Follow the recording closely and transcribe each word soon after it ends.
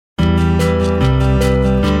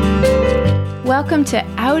Welcome to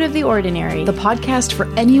Out of the Ordinary, the podcast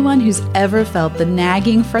for anyone who's ever felt the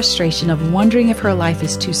nagging frustration of wondering if her life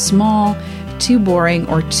is too small, too boring,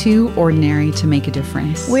 or too ordinary to make a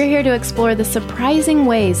difference. We're here to explore the surprising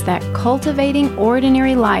ways that cultivating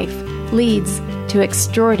ordinary life leads to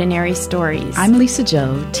extraordinary stories. I'm Lisa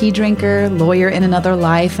Jo, tea drinker, lawyer in another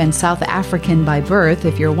life, and South African by birth,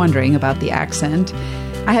 if you're wondering about the accent.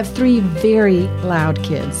 I have 3 very loud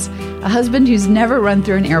kids, a husband who's never run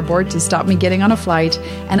through an airport to stop me getting on a flight,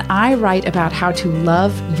 and I write about how to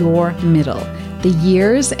love your middle, the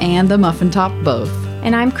years and the muffin top both.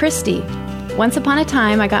 And I'm Christy. Once upon a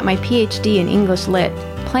time, I got my PhD in English Lit,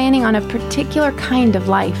 planning on a particular kind of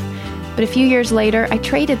life. But a few years later, I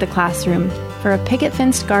traded the classroom for a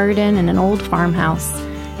picket-fenced garden and an old farmhouse.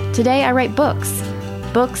 Today, I write books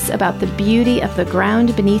about the beauty of the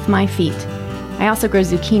ground beneath my feet. I also grow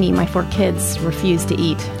zucchini my 4 kids refuse to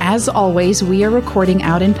eat. As always, we are recording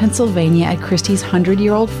out in Pennsylvania at Christy's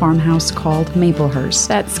 100-year-old farmhouse called Maplehurst.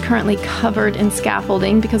 That's currently covered in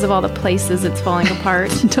scaffolding because of all the places it's falling apart.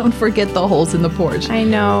 Don't forget the holes in the porch. I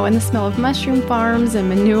know, and the smell of mushroom farms and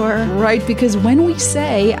manure. Right, because when we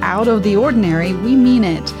say out of the ordinary, we mean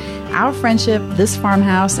it. Our friendship, this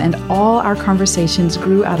farmhouse, and all our conversations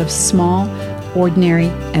grew out of small, ordinary,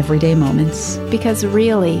 everyday moments. Because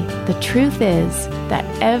really, the truth is that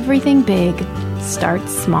everything big starts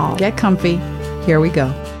small. Get comfy. Here we go.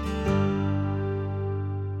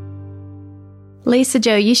 Lisa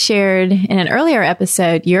Jo, you shared in an earlier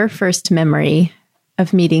episode your first memory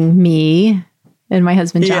of meeting me and my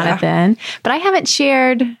husband, Jonathan. Yeah. But I haven't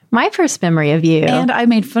shared my first memory of you. And I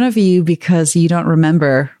made fun of you because you don't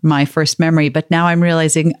remember my first memory. But now I'm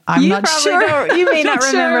realizing I'm not sure. You may not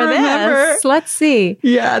remember this. Let's see.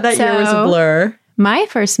 Yeah, that year was a blur. My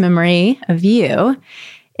first memory of you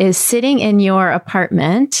is sitting in your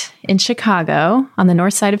apartment in Chicago, on the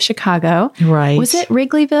north side of Chicago. Right. Was it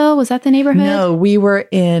Wrigleyville? Was that the neighborhood? No, we were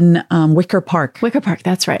in Wicker Park. Wicker Park,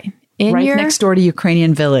 that's right. Next door to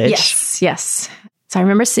Ukrainian Village. Yes. So I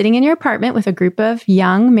remember sitting in your apartment with a group of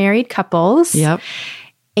young married couples. Yep.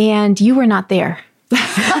 And you were not there.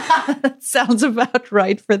 That sounds about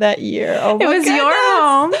right for that year. Oh my goodness. Your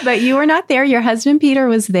home, but you were not there. Your husband, Peter,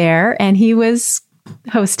 was there, and he was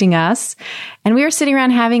hosting us. And we were sitting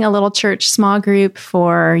around having a little church small group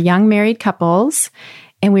for young married couples.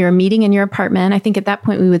 And we were meeting in your apartment. I think at that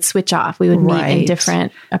point we would switch off. We would meet in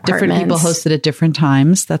different apartments. Different people hosted at different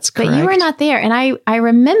times. That's correct. But you were not there. And I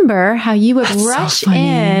remember how you would rush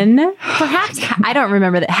in, perhaps, I don't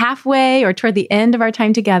remember that, halfway or toward the end of our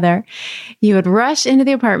time together. You would rush into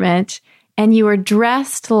the apartment and you were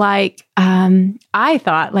dressed like, I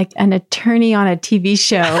thought, like an attorney on a TV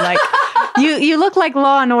show. Like you look like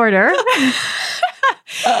Law and Order.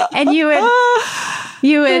 And you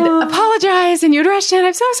would apologize and you'd rush in.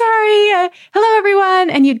 I'm so sorry. Hello, everyone.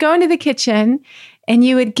 And you'd go into the kitchen and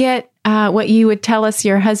you would get what you would tell us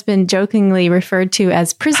your husband jokingly referred to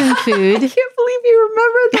as prison food. I can't believe you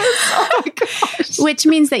remember this. Oh my gosh. Which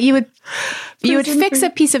means that you would fix a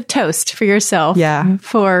piece of toast for yourself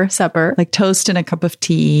for supper. Like toast and a cup of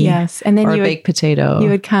tea. Yes. And then or a baked potato. You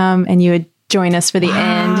would come and you would join us for the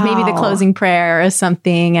end, maybe the closing prayer or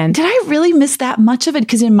something. And did I really miss that much of it?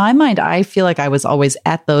 Because in my mind, I feel like I was always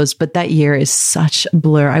at those, but that year is such a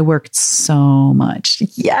blur. I worked so much.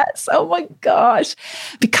 Yes. Oh my gosh.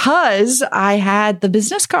 Because I had the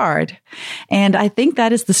business card. And I think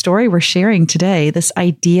that is the story we're sharing today. This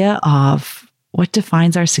idea of what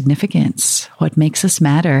defines our significance, what makes us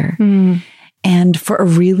matter. And for a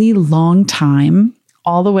really long time,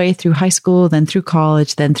 all the way through high school, then through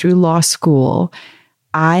college, then through law school,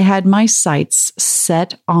 I had my sights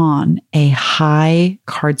set on a high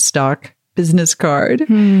cardstock business card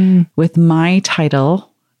with my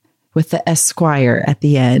title, with the Esquire at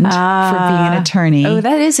the end for being an attorney. Oh,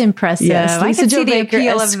 that is impressive. Yes, Lisa Jo Baker,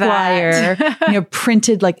 Esquire,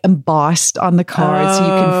 printed, like embossed on the card so you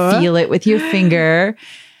can feel it with your finger.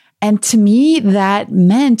 And to me, that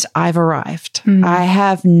meant I've arrived. I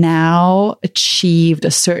have now achieved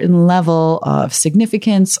a certain level of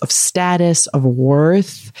significance, of status, of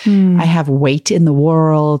worth. I have weight in the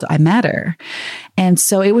world. I matter. And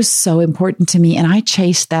so it was so important to me. And I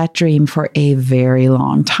chased that dream for a very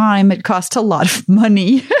long time. It cost a lot of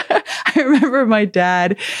money. I remember my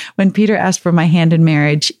dad, when Peter asked for my hand in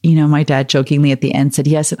marriage, my dad jokingly at the end said,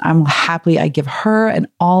 yes, and I'm happily I give her and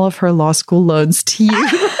all of her law school loans to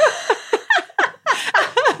you.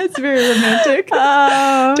 It's very romantic.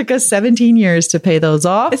 Took us 17 years to pay those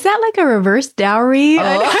off. Is that like a reverse dowry?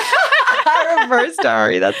 A reverse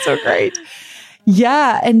dowry. That's so great.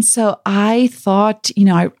 Yeah. And so I thought,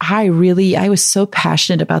 I was so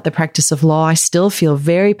passionate about the practice of law. I still feel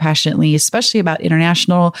very passionately, especially about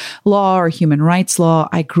international law or human rights law.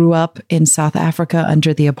 I grew up in South Africa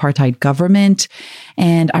under the apartheid government.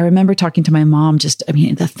 And I remember talking to my mom,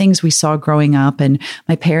 the things we saw growing up, and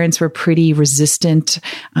my parents were pretty resistant,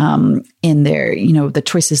 in their, the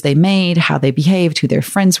choices they made, how they behaved, who their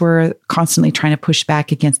friends were, constantly trying to push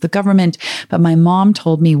back against the government. But my mom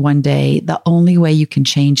told me one day, the only way you can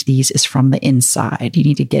change these is from the inside. You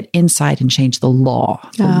need to get inside and change the law.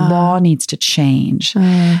 The law needs to change.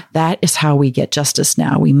 That is how we get justice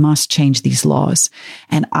now. We must change these laws.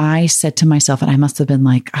 And I said to myself, and I must have been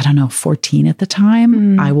 14 at the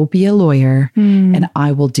time, I will be a lawyer and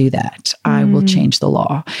I will do that. I will change the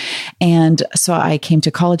law. And so I came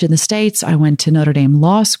to college in the States. I went to Notre Dame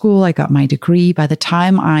Law School. I got my degree. By the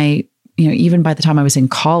time even by the time I was in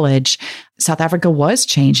college, South Africa was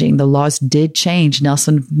changing. The laws did change.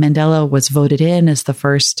 Nelson Mandela was voted in as the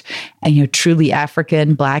first, truly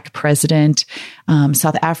African Black president.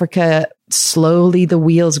 South Africa, slowly the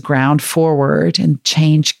wheels ground forward and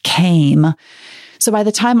change came. So by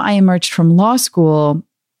the time I emerged from law school,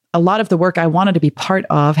 a lot of the work I wanted to be part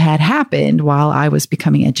of had happened while I was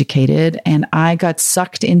becoming educated. And I got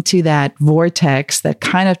sucked into that vortex that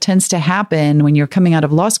kind of tends to happen when you're coming out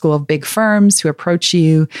of law school, of big firms who approach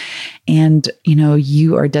you and,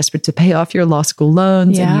 you are desperate to pay off your law school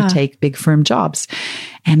loans and you take big firm jobs.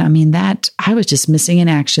 And I was just missing in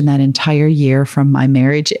action that entire year from my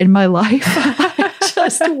marriage and my life.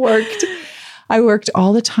 I worked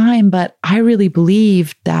all the time, but I really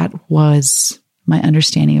believed that was my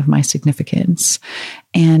understanding of my significance.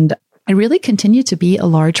 And it really continued to be a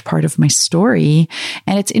large part of my story.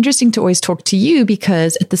 And it's interesting to always talk to you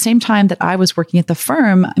because at the same time that I was working at the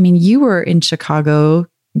firm, you were in Chicago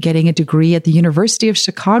getting a degree at the University of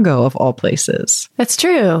Chicago, of all places. That's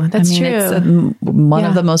true. That's true. It's one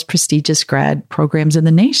of the most prestigious grad programs in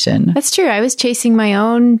the nation. That's true. I was chasing my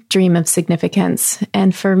own dream of significance.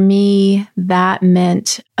 And for me, that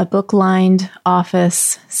meant a book-lined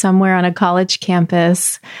office somewhere on a college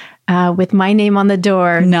campus with my name on the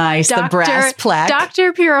door. Nice. The brass plaque.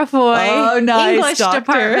 Dr. Purifoy. Oh, nice. English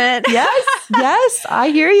department. Yes. I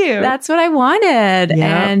hear you. That's what I wanted. Yep.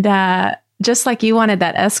 And just like you wanted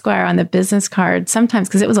that Esquire on the business card, sometimes,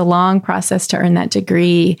 because it was a long process to earn that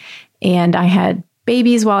degree. And I had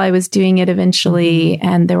babies while I was doing it eventually.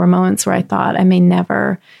 And there were moments where I thought, I may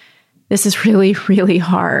never, this is really, really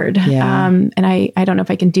hard. Yeah. And I don't know if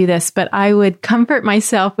I can do this, but I would comfort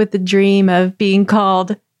myself with the dream of being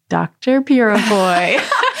called Dr. Purifoy.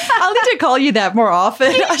 I'll need to call you that more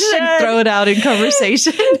often. I should throw it out in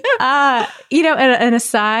conversation. An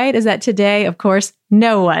aside is that today, of course,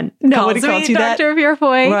 nobody calls me Dr.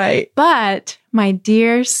 Purifoy. Right. But my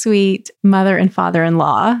dear, sweet mother and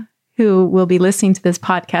father-in-law, who will be listening to this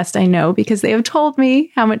podcast, I know, because they have told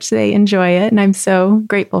me how much they enjoy it. And I'm so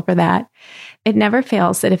grateful for that. It never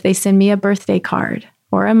fails that if they send me a birthday card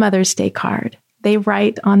or a Mother's Day card, they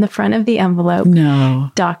write on the front of the envelope,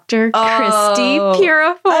 Dr. Christy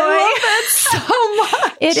Purifoy. I love that so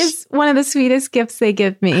much. It is one of the sweetest gifts they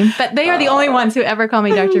give me. But they are the only ones who ever call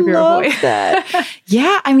me Dr. Purifoy. That.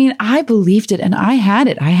 Yeah, I believed it and I had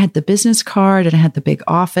it. I had the business card and I had the big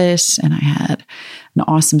office and I had an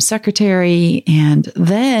awesome secretary. And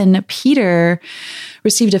then Peter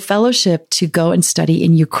received a fellowship to go and study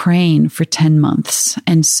in Ukraine for 10 months.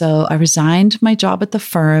 And so I resigned my job at the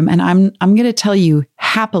firm, and I'm going to tell you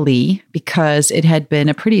happily, because it had been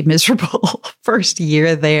a pretty miserable first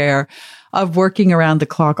year there of working around the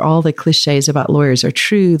clock. All the cliches about lawyers are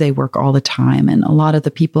true. They work all the time. And a lot of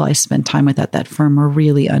the people I spent time with at that firm were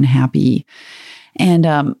really unhappy.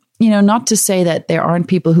 And, not to say that there aren't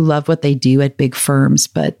people who love what they do at big firms,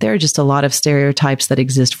 but there are just a lot of stereotypes that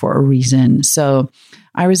exist for a reason. So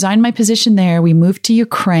I resigned my position there. We moved to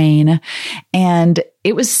Ukraine, and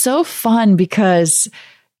it was so fun because,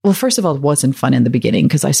 well, first of all, it wasn't fun in the beginning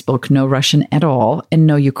because I spoke no Russian at all and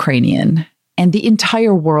no Ukrainian. And the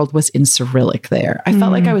entire world was in Cyrillic there. I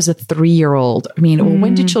felt like I was a 3-year-old.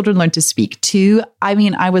 When do children learn to speak? 2?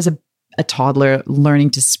 I was a toddler learning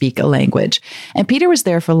to speak a language. And Peter was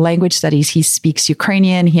there for language studies. He speaks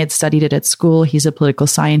Ukrainian. He had studied it at school. He's a political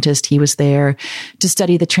scientist. He was there to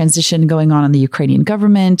study the transition going on in the Ukrainian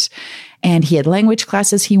government. And he had language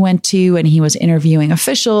classes he went to, and he was interviewing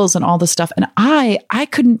officials and all this stuff. And I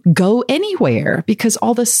couldn't go anywhere because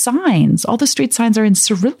all the street signs are in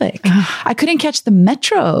Cyrillic. I couldn't catch the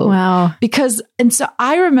metro. Wow. And so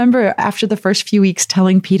I remember after the first few weeks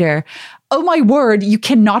telling Peter, oh my word, you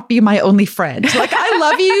cannot be my only friend. Like, I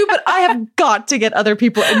love you, but I have got to get other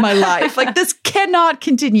people in my life. Like, this cannot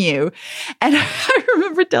continue. And I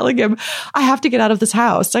remember telling him, I have to get out of this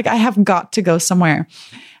house. Like, I have got to go somewhere.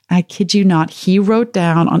 I kid you not, he wrote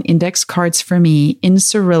down on index cards for me in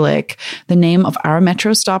Cyrillic the name of our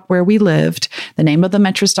metro stop where we lived, the name of the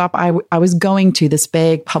metro stop I was going to, this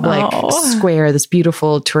big public square, this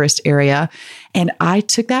beautiful tourist area. And I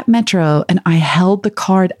took that metro and I held the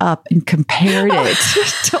card up and compared it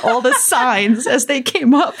to all the signs as they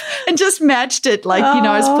came up and just matched it. Like,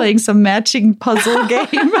 I was playing some matching puzzle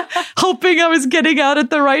game, hoping I was getting out at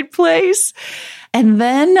the right place. And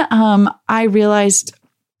then I realized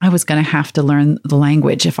I was going to have to learn the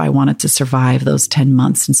language if I wanted to survive those 10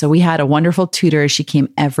 months. And so we had a wonderful tutor. She came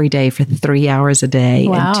every day for 3 hours a day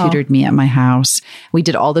and tutored me at my house. We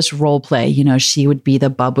did all this role play. She would be the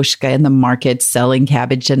babushka in the market selling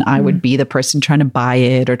cabbage, and I would be the person trying to buy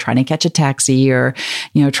it or trying to catch a taxi or,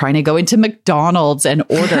 trying to go into McDonald's and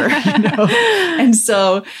order, And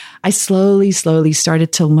so I slowly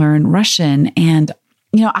started to learn Russian. And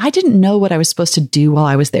I didn't know what I was supposed to do while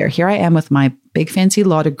I was there. Here I am with my big fancy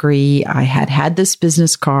law degree. I had this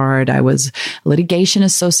business card. I was a litigation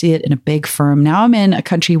associate in a big firm. Now I'm in a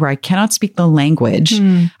country where I cannot speak the language.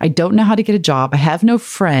 I don't know how to get a job. I have no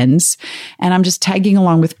friends. And I'm just tagging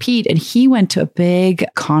along with Pete. And he went to a big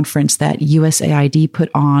conference that USAID put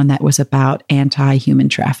on that was about anti-human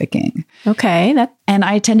trafficking. Okay. And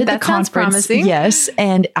I attended the conference. Sounds promising. Yes.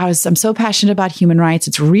 And I'm so passionate about human rights.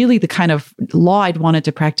 It's really the kind of law I'd wanted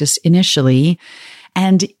to practice initially.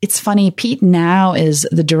 And it's funny, Pete now is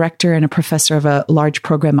the director and a professor of a large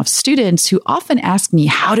program of students who often ask me,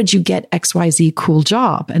 how did you get XYZ cool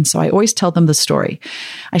job? And so I always tell them the story.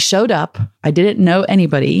 I showed up. I didn't know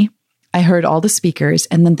anybody. I heard all the speakers,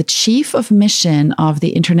 and then the chief of mission of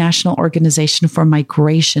the International Organization for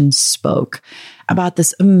Migration spoke about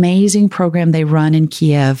this amazing program they run in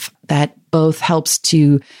Kiev that both helps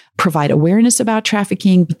to provide awareness about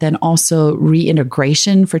trafficking, but then also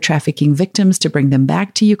reintegration for trafficking victims to bring them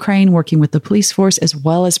back to Ukraine, working with the police force, as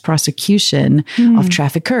well as prosecution of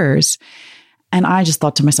traffickers. And I just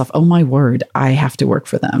thought to myself, oh my word, I have to work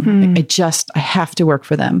for them. I have to work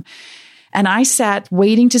for them. And I sat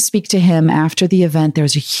waiting to speak to him after the event. There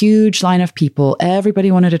was a huge line of people. Everybody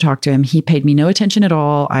wanted to talk to him. He paid me no attention at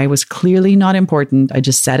all. I was clearly not important. I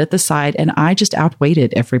just sat at the side and I just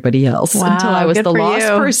outwaited everybody else until I was the lost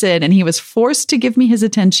person. And he was forced to give me his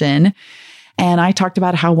attention. And I talked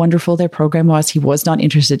about how wonderful their program was. He was not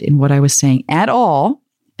interested in what I was saying at all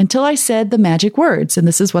until I said the magic words. And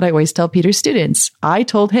this is what I always tell Peter's students. I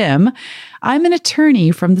told him, I'm an attorney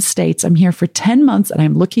from the States. I'm here for 10 months and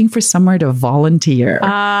I'm looking for somewhere to volunteer.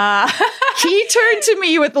 He turned to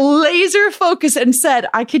me with laser focus and said,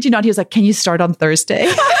 I kid you not, he was like, can you start on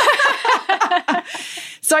Thursday?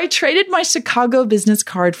 So I traded my Chicago business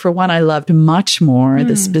card for one I loved much more,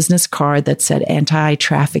 this business card that said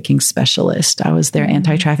anti-trafficking specialist. I was their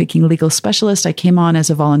anti-trafficking legal specialist. I came on as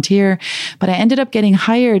a volunteer, but I ended up getting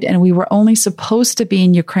hired and we were only supposed to be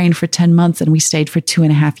in Ukraine for 10 months and we stayed for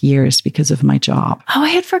 2.5 years because of my job. Oh, I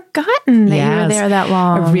had forgotten that you were there that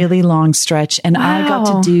long. A really long stretch. And I got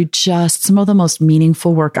to do just some of the most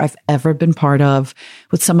meaningful work I've ever been part of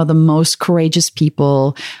with some of the most courageous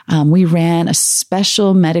people. We ran a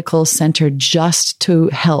special medical center just to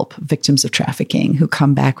help victims of trafficking who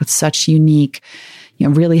come back with such unique,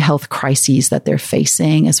 really health crises that they're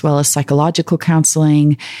facing, as well as psychological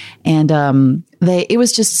counseling. And it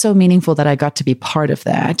was just so meaningful that I got to be part of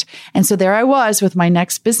that. And so there I was with my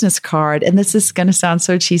next business card. And this is going to sound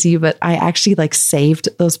so cheesy, but I actually saved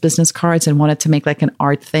those business cards and wanted to make an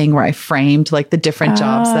art thing where I framed the different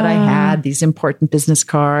jobs that I had, these important business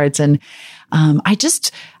cards. And I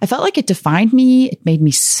felt like it defined me. It made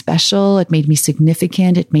me special. It made me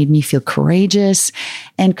significant. It made me feel courageous.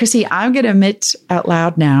 And Chrissy, I'm going to admit out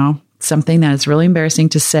loud now something that is really embarrassing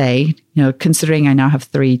to say, considering I now have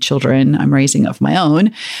 3 children I'm raising of my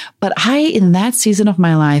own. But in that season of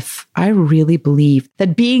my life, I really believed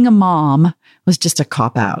that being a mom was just a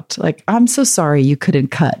cop-out. I'm so sorry you couldn't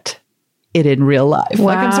cut it in real life.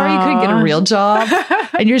 Wow. I'm sorry you couldn't get a real job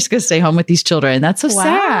and you're just going to stay home with these children. That's so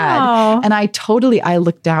sad. And I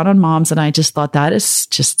looked down on moms and I just thought that is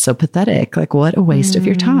just so pathetic. What a waste of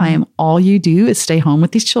your time. All you do is stay home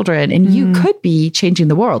with these children and you could be changing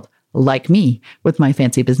the world like me with my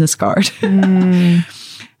fancy business card. And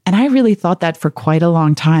I really thought that for quite a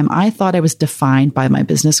long time. I thought I was defined by my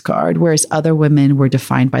business card, whereas other women were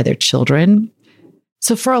defined by their children.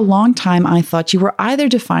 So for a long time, I thought you were either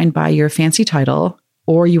defined by your fancy title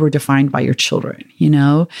or you were defined by your children, you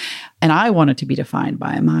know? And I wanted to be defined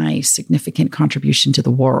by my significant contribution to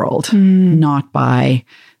the world, not by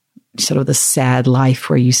sort of the sad life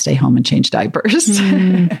where you stay home and change diapers.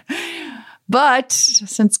 But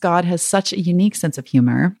since God has such a unique sense of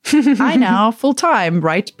humor, I now full-time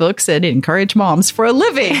write books and encourage moms for a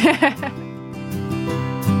living.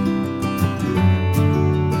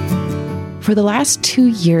 For the last 2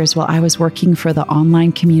 years, while I was working for the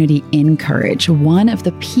online community Encourage, one of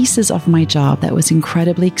the pieces of my job that was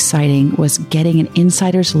incredibly exciting was getting an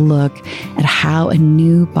insider's look at how a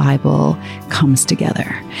new Bible comes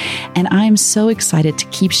together. And I'm so excited to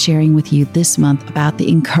keep sharing with you this month about the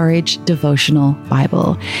Encourage Devotional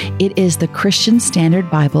Bible. It is the Christian Standard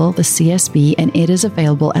Bible, the CSB, and it is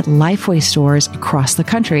available at Lifeway stores across the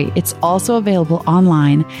country. It's also available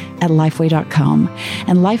online at lifeway.com.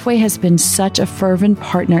 And Lifeway has been such a fervent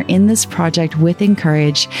partner in this project with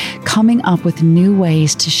Encourage, coming up with new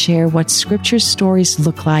ways to share what Scripture's stories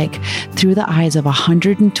look like through the eyes of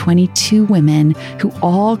 122 women who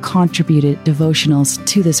all contributed devotionals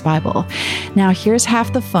to this Bible. Now, here's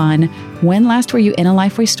half the fun. When last were you in a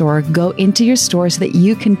Lifeway store? Go into your store so that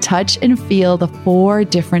you can touch and feel the 4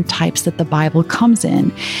 different types that the Bible comes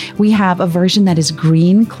in. We have a version that is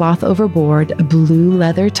green cloth overboard, a blue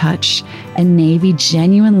leather touch, a navy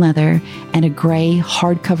genuine leather, and a gray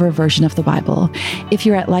hardcover version of the Bible. If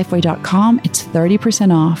you're at Lifeway.com, it's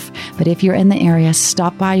 30% off. But if you're in the area,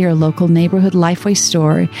 stop by your local neighborhood Lifeway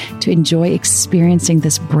store to enjoy experiencing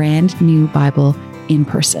this brand new Bible in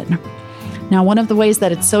person. Now, one of the ways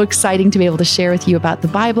that it's so exciting to be able to share with you about the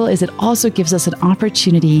Bible is it also gives us an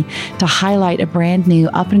opportunity to highlight a brand new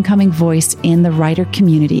up-and-coming voice in the writer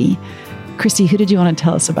community. Christy, who did you want to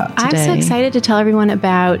tell us about today? I'm so excited to tell everyone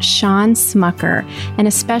about Sean Smucker, and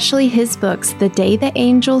especially his books, The Day the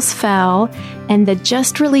Angels Fell, and the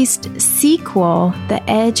just-released sequel, The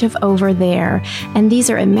Edge of Over There. And these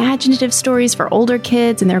are imaginative stories for older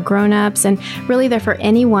kids and their grown-ups, and really they're for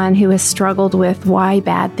anyone who has struggled with why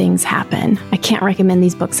bad things happen. I can't recommend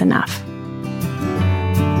these books enough.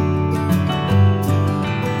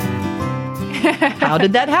 How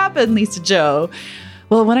did that happen, Lisa Jo?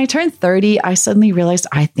 Well, when I turned 30, I suddenly realized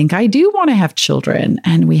I think I do want to have children.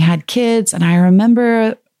 And we had kids. And I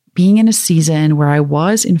remember being in a season where I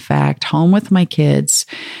was, in fact, home with my kids.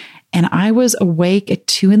 And I was awake at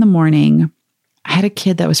 2 a.m. I had a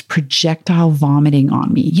kid that was projectile vomiting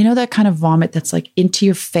on me. You know, that kind of vomit that's like into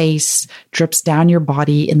your face, drips down your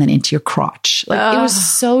body, and then into your crotch. Like, it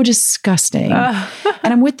was so disgusting.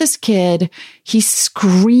 And I'm with this kid. He's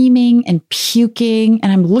screaming and puking,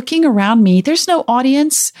 and I'm looking around me. There's no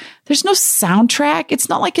audience. There's no soundtrack. It's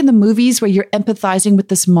not like in the movies where you're empathizing with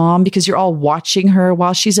this mom because you're all watching her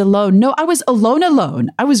while she's alone. No, I was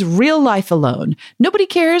alone. I was real life alone. Nobody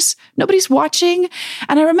cares. Nobody's watching.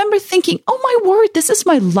 And I remember thinking, oh my word, this is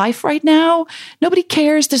my life right now. Nobody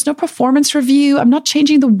cares. There's no performance review. I'm not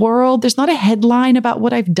changing the world. There's not a headline about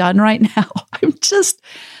what I've done right now. I'm just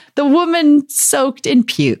the woman soaked in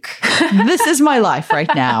puke. This is my life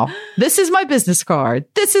right now. This is my business card.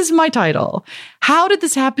 This is my title. How did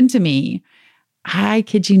this happen to me? I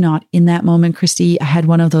kid you not, in that moment, Christy, I had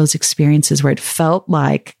one of those experiences where it felt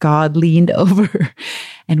like God leaned over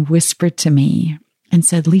and whispered to me and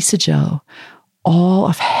said, Lisa Jo, all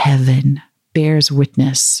of heaven bears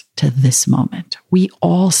witness to this moment. We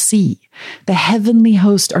all see the heavenly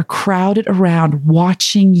hosts are crowded around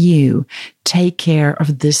watching you take care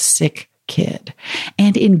of this sick kid.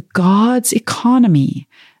 And in God's economy,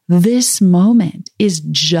 this moment is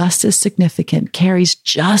just as significant, carries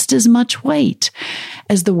just as much weight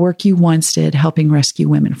as the work you once did helping rescue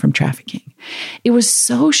women from trafficking. It was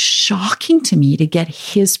so shocking to me to get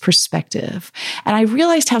his perspective. And I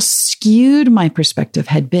realized how skewed my perspective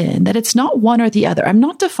had been, that it's not one or the other. I'm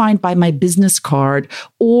not defined by my business card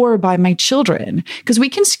or by my children, because we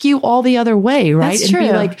can skew all the other way, right? That's true. And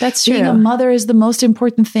be like, that's true. Being a mother is the most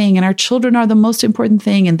important thing, and our children are the most important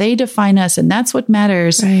thing, and they define us, and that's what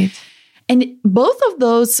matters. Right. And both of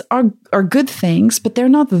those are good things, but they're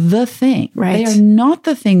not the thing. Right. They are not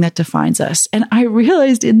the thing that defines us. And I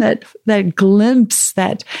realized in that glimpse,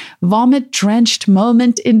 that vomit-drenched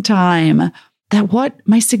moment in time, that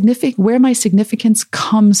where my significance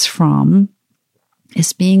comes from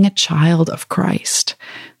is being a child of Christ.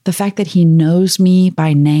 The fact that he knows me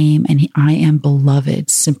by name and I am beloved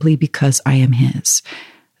simply because I am his.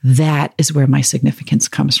 That is where my significance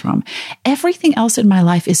comes from. Everything else in my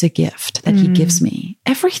life is a gift that he gives me.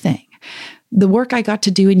 Everything. The work I got to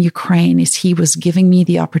do in Ukraine is he was giving me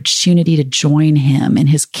the opportunity to join him in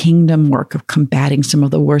his kingdom work of combating some of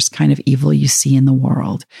the worst kind of evil you see in the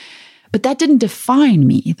world. But that didn't define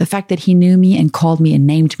me. The fact that he knew me and called me and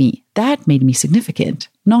named me, that made me significant,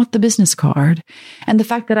 not the business card. And the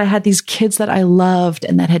fact that I had these kids that I loved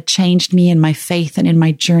and that had changed me in my faith and in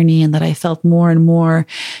my journey, and that I felt more and more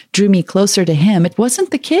drew me closer to him. It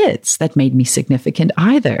wasn't the kids that made me significant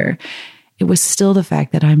either. It was still the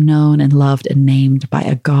fact that I'm known and loved and named by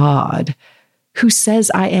a God who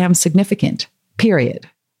says I am significant, period.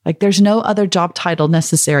 Like there's no other job title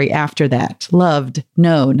necessary after that. Loved,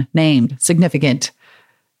 known, named, significant,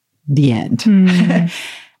 the end.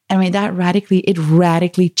 I mean, it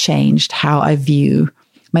radically changed how I view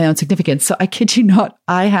my own significance. So I kid you not,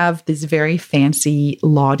 I have this very fancy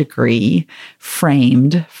law degree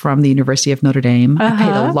framed from the University of Notre Dame. I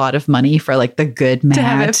paid a lot of money for like the good mat to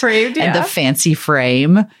have it framed, and the fancy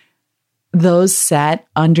frame. Those sat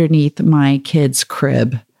underneath my kid's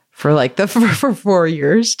crib for 4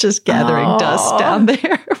 years, just gathering dust down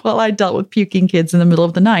there while I dealt with puking kids in the middle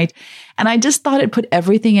of the night. And I just thought it put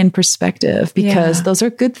everything in perspective, because those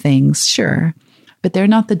are good things, sure, but they're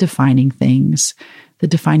not the defining things. The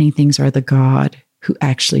defining things are the God who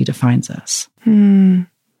actually defines us. I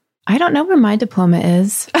don't know where my diploma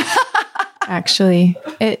is. Actually,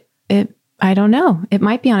 I don't know. It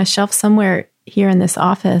might be on a shelf somewhere here in this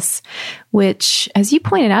office, which, as you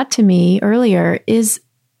pointed out to me earlier, is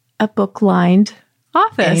a book-lined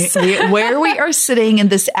office. Where we are sitting in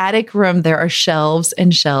this attic room, there are shelves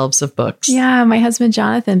and shelves of books. Yeah, my husband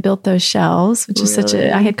Jonathan built those shelves, which is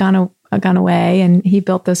I had gone away, and he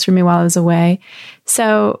built those for me while I was away.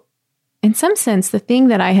 So in some sense, the thing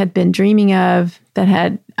that I had been dreaming of,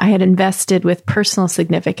 that I had invested with personal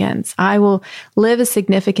significance, I will live a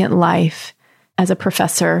significant life as a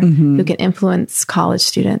professor who can influence college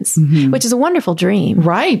students, which is a wonderful dream.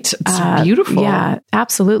 Right. It's beautiful. Yeah,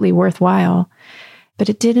 absolutely worthwhile. But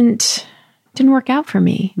it didn't work out for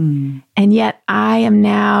me. And yet I am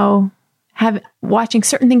now watching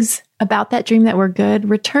certain things about that dream that were good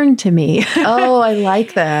return to me. Oh, I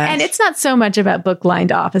like that. And it's not so much about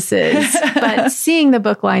book-lined offices, but seeing the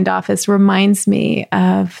book-lined office reminds me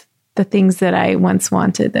of the things that I once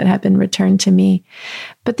wanted that have been returned to me.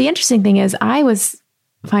 But the interesting thing is, I was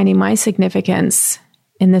finding my significance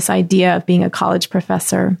in this idea of being a college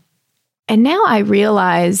professor. And now I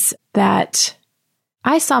realize that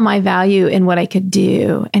I saw my value in what I could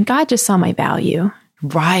do, and God just saw my value.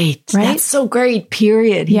 Right. That's so great.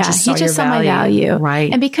 Period. He just saw my value.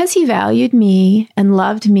 Right. And because he valued me and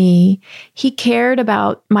loved me, he cared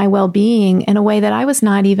about my well-being in a way that I was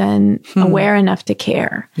not even aware enough to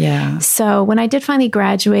care. Yeah. So when I did finally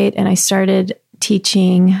graduate and I started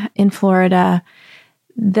teaching in Florida,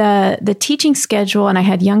 the teaching schedule, and I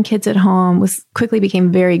had young kids at home, quickly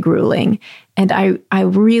became very grueling. And I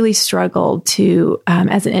really struggled to,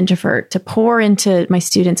 as an introvert, to pour into my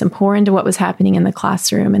students and pour into what was happening in the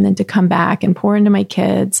classroom, and then to come back and pour into my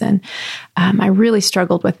kids. And I really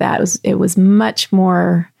struggled with that. It was much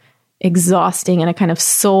more exhausting, and a kind of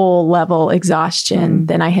soul level exhaustion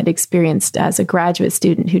than I had experienced as a graduate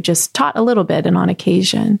student who just taught a little bit and on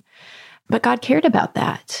occasion. But God cared about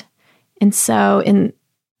that. And so in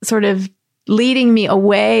sort of leading me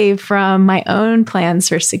away from my own plans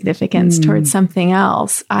for significance towards something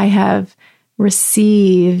else, I have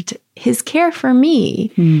received his care for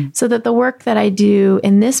me, so that the work that I do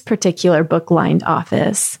in this particular book-lined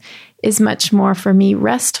office is much more for me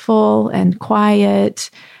restful and quiet.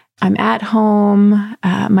 I'm at home.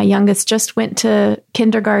 My youngest just went to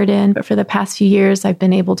kindergarten, but for the past few years, I've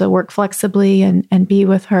been able to work flexibly and be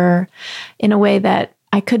with her in a way that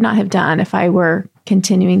I could not have done if I were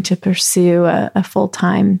continuing to pursue a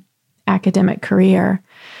full-time academic career.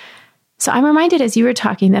 So I'm reminded, as you were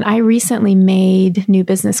talking, that I recently made new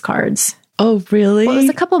business cards. Oh, really? Well, it was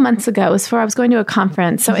a couple of months ago. It was before I was going to a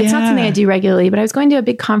conference. So it's not something I do regularly, but I was going to a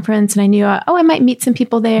big conference, and I knew, I might meet some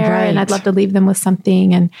people there, and I'd love to leave them with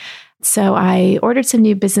something. And so I ordered some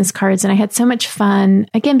new business cards, and I had so much fun,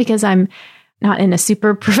 again, because I'm not in a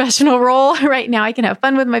super professional role right now. I can have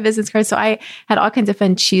fun with my business cards. So I had all kinds of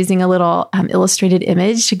fun choosing a little illustrated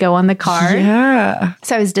image to go on the card. Yeah.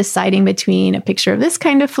 So I was deciding between a picture of this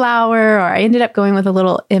kind of flower, or I ended up going with a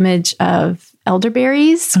little image of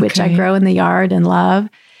elderberries, which I grow in the yard and love.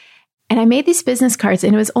 And I made these business cards,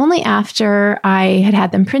 and it was only after I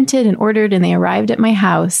had them printed and ordered and they arrived at my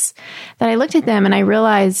house that I looked at them and I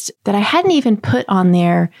realized that I hadn't even put on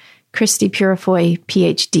there Christy Purifoy,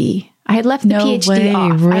 PhD. I had left the PhD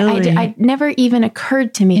off. Really? I never even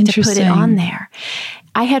occurred to me to put it on there.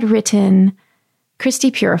 I had written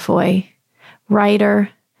Christy Purifoy, writer,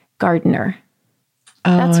 gardener.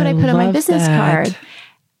 That's what I put on my business card.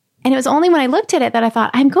 And it was only when I looked at it that I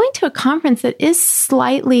thought, I'm going to a conference that is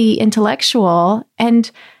slightly intellectual,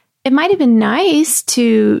 and it might have been nice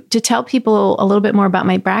to tell people a little bit more about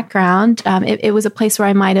my background. It was a place where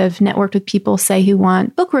I might have networked with people, say, who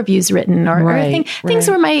want book reviews written or things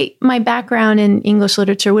where my background in English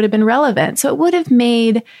literature would have been relevant. So it would have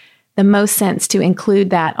made the most sense to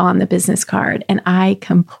include that on the business card. And I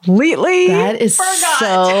completely That is forgot.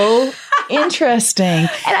 so interesting. And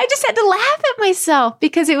I just had to laugh at myself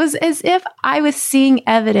because it was as if I was seeing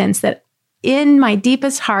evidence that in my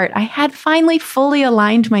deepest heart, I had finally fully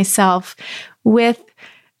aligned myself with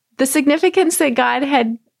the significance that God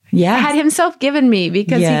had himself given me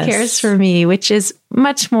because he cares for me, which is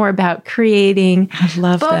much more about creating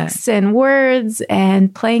books and words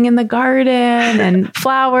and playing in the garden and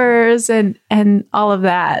flowers and all of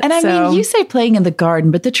that. And I mean, you say playing in the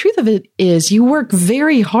garden, but the truth of it is you work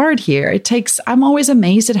very hard here. I'm always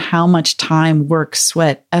amazed at how much time, work,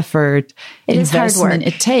 sweat, effort, investment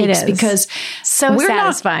it takes because so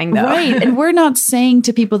satisfying though. Right. And we're not saying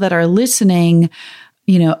to people that are listening,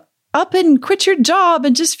 up and quit your job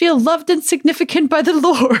and just feel loved and significant by the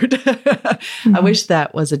Lord. I wish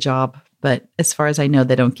that was a job, but as far as I know,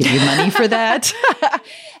 they don't give you money for that.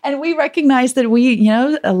 And we recognize that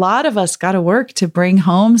a lot of us got to work to bring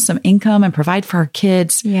home some income and provide for our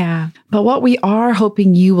kids. Yeah. But what we are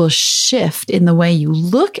hoping you will shift in the way you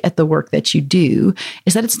look at the work that you do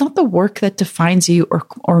is that it's not the work that defines you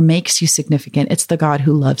or makes you significant. It's the God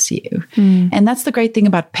who loves you. And that's the great thing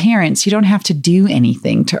about parents. You don't have to do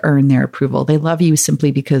anything to earn their approval. They love you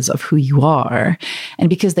simply because of who you are and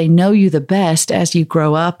because they know you the best as you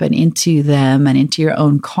grow up and into them and into your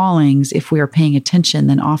own callings. If we are paying attention,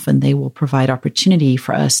 then often they will provide opportunity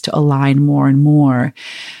for us to align more and more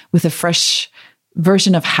with a fresh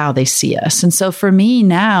version of how they see us. And so for me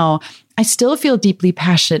now, I still feel deeply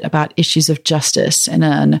passionate about issues of justice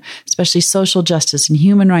and especially social justice and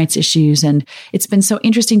human rights issues. And it's been so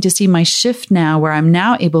interesting to see my shift now where I'm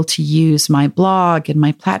now able to use my blog and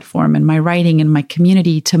my platform and my writing and my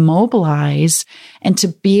community to mobilize and to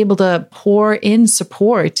be able to pour in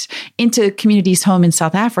support into communities home in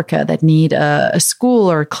South Africa that need a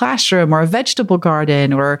school or a classroom or a vegetable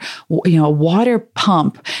garden or, a water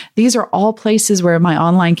pump. These are all places where my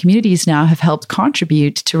online communities now have helped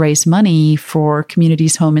contribute to raise money for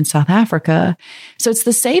communities home in South Africa. So it's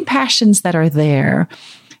the same passions that are there.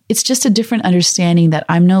 It's just a different understanding that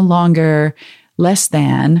I'm no longer less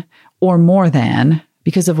than or more than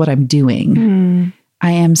because of what I'm doing.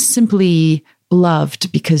 I am simply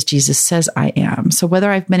loved because Jesus says I am. So whether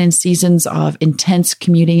I've been in seasons of intense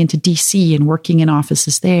commuting into DC and working in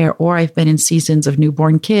offices there, or I've been in seasons of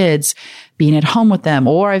newborn kids, being at home with them,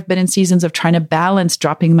 or I've been in seasons of trying to balance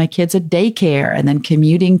dropping my kids at daycare and then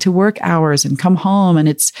commuting to work hours and come home. And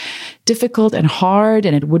it's difficult and hard,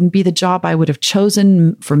 and it wouldn't be the job I would have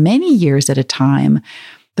chosen for many years at a time.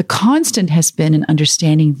 The constant has been an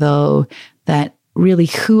understanding, though, that really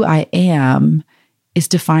who I am is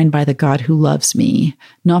defined by the God who loves me,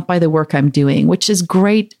 not by the work I'm doing, which is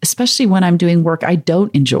great, especially when I'm doing work I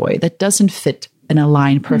don't enjoy, that doesn't fit and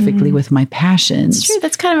align perfectly with my passions. It's true.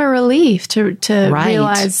 That's kind of a relief to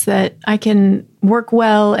realize that I can work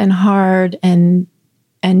well and hard and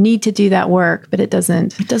need to do that work, but it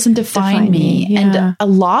doesn't define me. Yeah. And a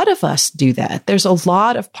lot of us do that. There's a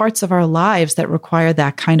lot of parts of our lives that require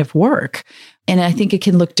that kind of work. And I think it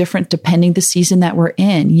can look different depending the season that we're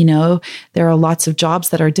in. There are lots of jobs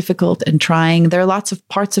that are difficult and trying. There are lots of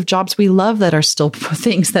parts of jobs we love that are still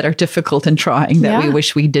things that are difficult and trying that we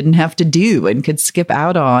wish we didn't have to do and could skip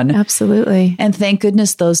out on. Absolutely. And thank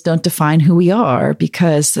goodness those don't define who we are,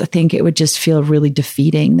 because I think it would just feel really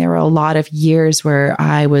defeating. There were a lot of years where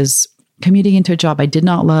I was commuting into a job I did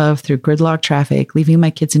not love through gridlock traffic, leaving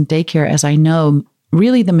my kids in daycare, as I know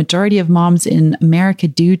really the majority of moms in America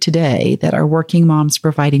do today, that are working moms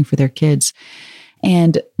providing for their kids.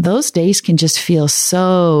 And those days can just feel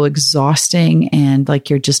so exhausting and like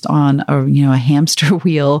you're just on a hamster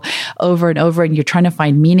wheel over and over, and you're trying to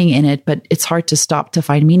find meaning in it, but it's hard to stop to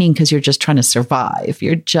find meaning because you're just trying to survive.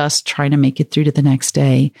 You're just trying to make it through to the next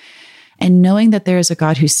day. And knowing that there is a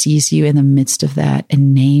God who sees you in the midst of that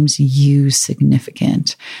and names you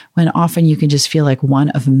significant, when often you can just feel like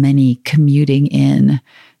one of many commuting in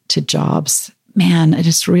to jobs. Man, it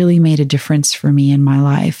just really made a difference for me in my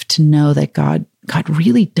life to know that God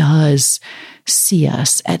really does see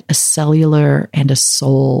us at a cellular and a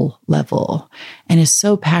soul level and is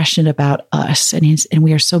so passionate about us, and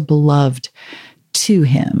we are so beloved to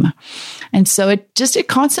him. And so it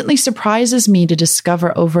constantly surprises me to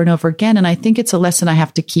discover over and over again. And I think it's a lesson I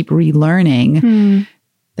have to keep relearning,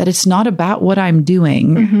 that it's not about what I'm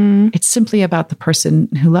doing. It's simply about the person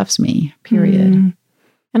who loves me, period.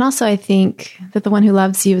 And also, I think that the one who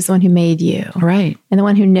loves you is the one who made you. Right. And the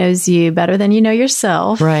one who knows you better than you know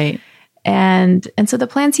yourself. Right. And so the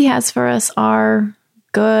plans he has for us are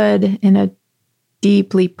good in a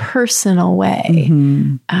deeply personal way.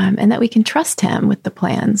 And that we can trust him with the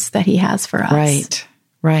plans that he has for us. Right.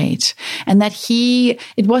 Right. And that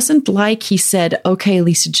it wasn't like he said, okay,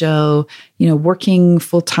 Lisa-Jo, working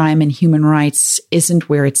full time in human rights isn't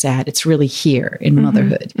where it's at. It's really here in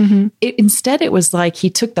motherhood. Instead, it was like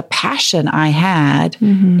he took the passion I had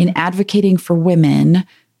in advocating for women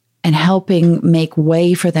and helping make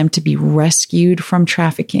way for them to be rescued from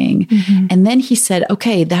trafficking. And then he said,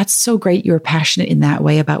 okay, that's so great. You're passionate in that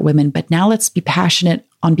way about women, but now let's be passionate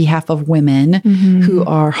on behalf of women who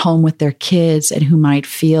are home with their kids and who might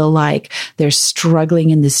feel like they're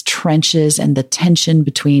struggling in these trenches and the tension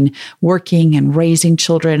between working and raising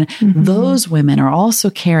children. Those women are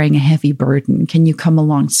also carrying a heavy burden. Can you come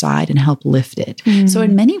alongside and help lift it? So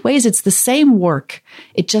in many ways, it's the same work.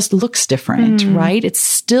 It just looks different, right? It's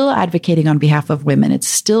still advocating on behalf of women. It's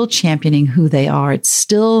still championing who they are. It's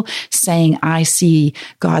still saying, I see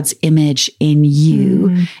God's image in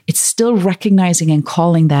you. It's still recognizing and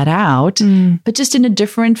calling that out, but just in a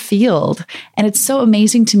different field. And it's so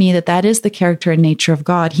amazing to me that that is the character and nature of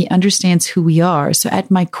God. He understands who we are. So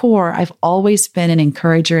at my core, I've always been an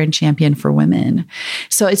encourager and champion for women.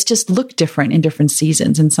 So it's just looked different in different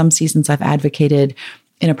seasons. In some seasons, I've advocated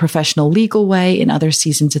in a professional legal way. In other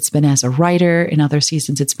seasons, it's been as a writer. In other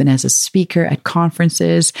seasons, it's been as a speaker at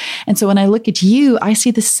conferences. And so when I look at you, I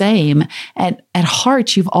see the same. At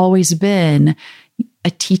heart, you've always been a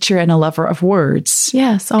teacher and a lover of words.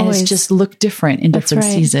 Yes, always. And it's just looked different in different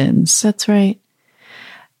seasons. That's right.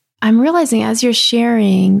 I'm realizing as you're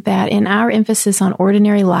sharing that in our emphasis on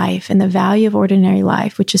ordinary life and the value of ordinary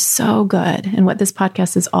life, which is so good and what this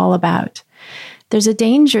podcast is all about, there's a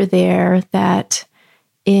danger there that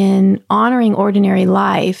in honoring ordinary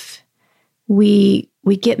life, we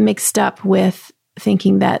get mixed up with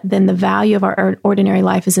thinking that then the value of our ordinary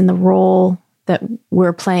life is in the role that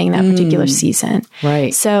we're playing that particular season.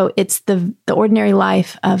 Right. So it's the ordinary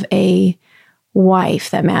life of a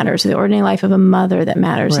wife that matters, the ordinary life of a mother that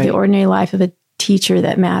matters, the ordinary life of a teacher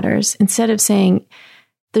that matters. Instead of saying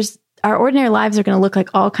our ordinary lives are going to look like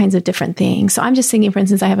all kinds of different things. So I'm just thinking, for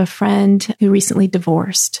instance, I have a friend who recently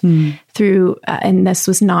divorced through, and this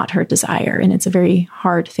was not her desire, and it's a very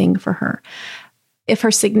hard thing for her. If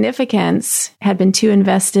her significance had been too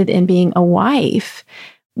invested in being a wife,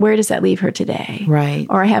 where does that leave her today? Right.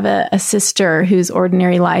 Or I have a sister whose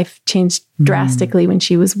ordinary life changed drastically when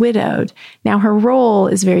she was widowed. Now her role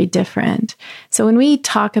is very different. So when we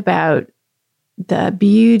talk about the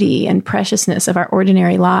beauty and preciousness of our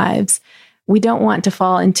ordinary lives, we don't want to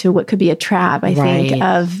fall into what could be a trap, I think,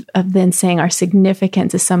 of then saying our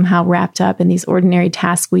significance is somehow wrapped up in these ordinary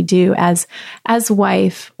tasks we do as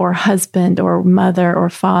wife or husband or mother or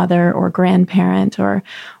father or grandparent or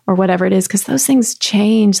whatever it is, because those things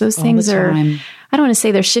change. Those things are, I don't want to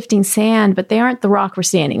say they're shifting sand, but they aren't the rock we're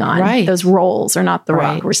standing on. Right. Those roles are not the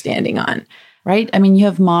rock we're standing on. Right. I mean, you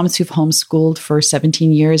have moms who've homeschooled for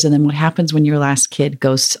 17 years, and then what happens when your last kid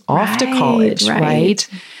goes off to college, right?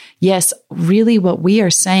 Yes, really what we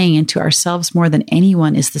are saying, and to ourselves more than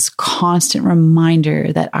anyone, is this constant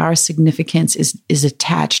reminder that our significance is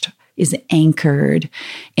attached, is anchored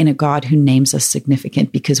in a God who names us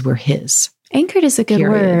significant because we're his. Anchored is a good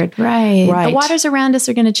word. Right. The waters around us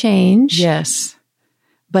are going to change. Yes.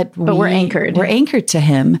 But we're anchored. We're anchored to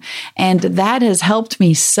him. And that has helped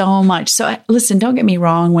me so much. So listen, don't get me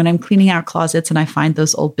wrong. When I'm cleaning out closets and I find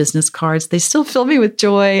those old business cards, they still fill me with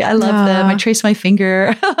joy. I love them. I trace my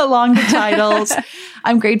finger along the titles.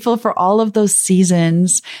 I'm grateful for all of those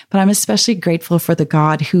seasons, but I'm especially grateful for the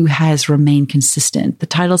God who has remained consistent. The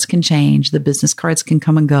titles can change. The business cards can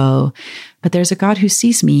come and go, but there's a God who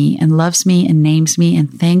sees me and loves me and names me.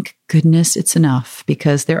 And thank goodness it's enough,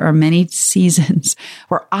 because there are many seasons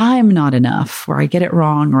where I'm not enough, where I get it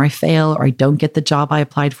wrong, or I fail, or I don't get the job I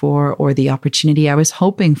applied for, or the opportunity I was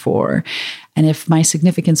hoping for. And if my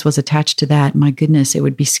significance was attached to that, my goodness, it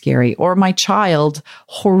would be scary. Or my child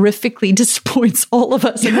horrifically disappoints all of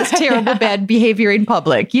us in this terrible bad behavior in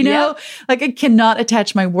public. You know, like I cannot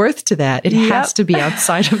attach my worth to that. It has to be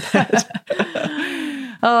outside of that.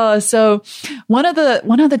 So one of the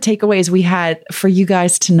takeaways we had for you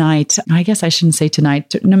guys tonight, I guess I shouldn't say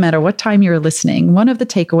tonight, no matter what time you're listening, one of the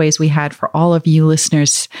takeaways we had for all of you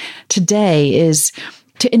listeners today is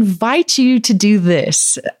to invite you to do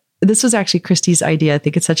this. This was actually Christy's idea. I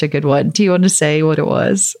think it's such a good one. Do you want to say what it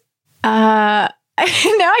was? Now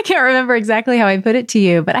I can't remember exactly how I put it to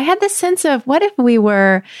you, but I had this sense of, what if we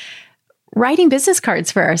were writing business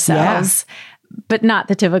cards for ourselves? but not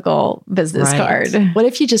the typical business card. What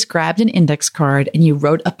if you just grabbed an index card and you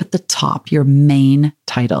wrote up at the top your main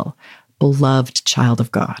title, Beloved Child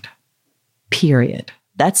of God, period.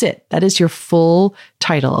 That's it. That is your full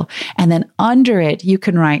title. And then under it, you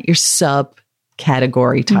can write your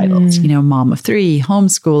subcategory titles, mom of three,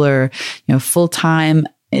 homeschooler, full-time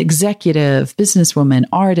executive, businesswoman,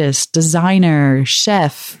 artist, designer,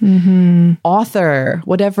 chef, author,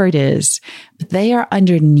 whatever it is. But they are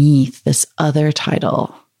underneath this other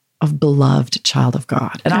title of Beloved Child of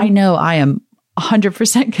God. And I know I am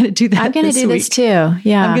 100% going to do that. I'm going to do this too.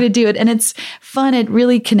 Yeah. I'm going to do it. And it's fun. It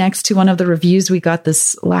really connects to one of the reviews we got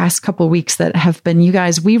this last couple of weeks that have been, you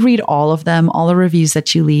guys, we read all of them, all the reviews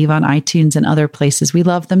that you leave on iTunes and other places. We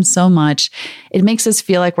love them so much. It makes us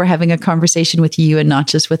feel like we're having a conversation with you and not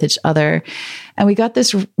just with each other. And we got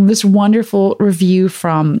this wonderful review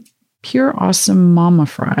from Pure Awesome Mama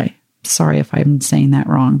Fry. Sorry if I'm saying that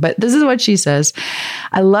wrong, but this is what she says.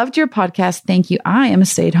 I loved your podcast. Thank you. I am a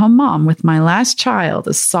stay-at-home mom with my last child,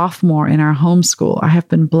 a sophomore in our homeschool. I have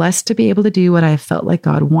been blessed to be able to do what I felt like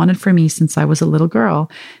God wanted for me since I was a little girl,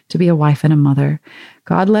 to be a wife and a mother.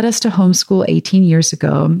 God led us to homeschool 18 years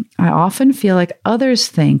ago. I often feel like others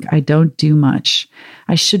think I don't do much.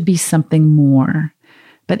 I should be something more.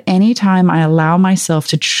 But anytime I allow myself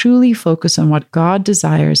to truly focus on what God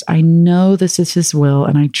desires, I know this is His will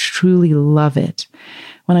and I truly love it.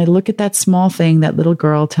 When I look at that small thing, that little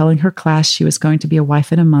girl telling her class she was going to be a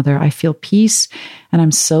wife and a mother, I feel peace and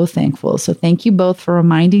I'm so thankful. So thank you both for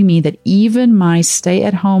reminding me that even my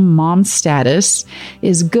stay-at-home mom status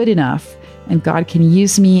is good enough and God can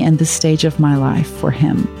use me in this stage of my life for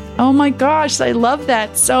Him. Oh my gosh, I love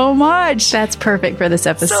that so much. That's perfect for this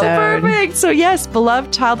episode. So perfect. So yes,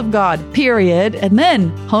 beloved child of God, period. And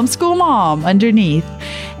then homeschool mom underneath.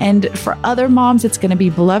 And for other moms, it's going to be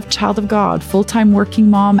beloved child of God, full-time working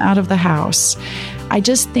mom out of the house. I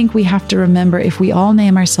just think we have to remember, if we all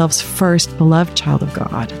name ourselves first beloved child of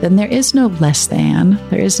God, then there is no less than.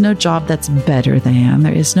 There is no job that's better than.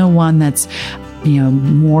 There is no one that's,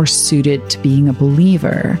 more suited to being a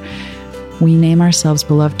believer. We name ourselves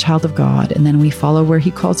beloved child of God, and then we follow where He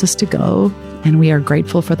calls us to go. And we are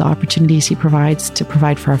grateful for the opportunities He provides to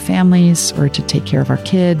provide for our families or to take care of our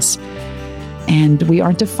kids. And we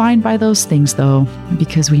aren't defined by those things, though,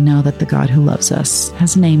 because we know that the God who loves us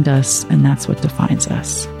has named us, and that's what defines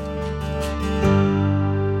us.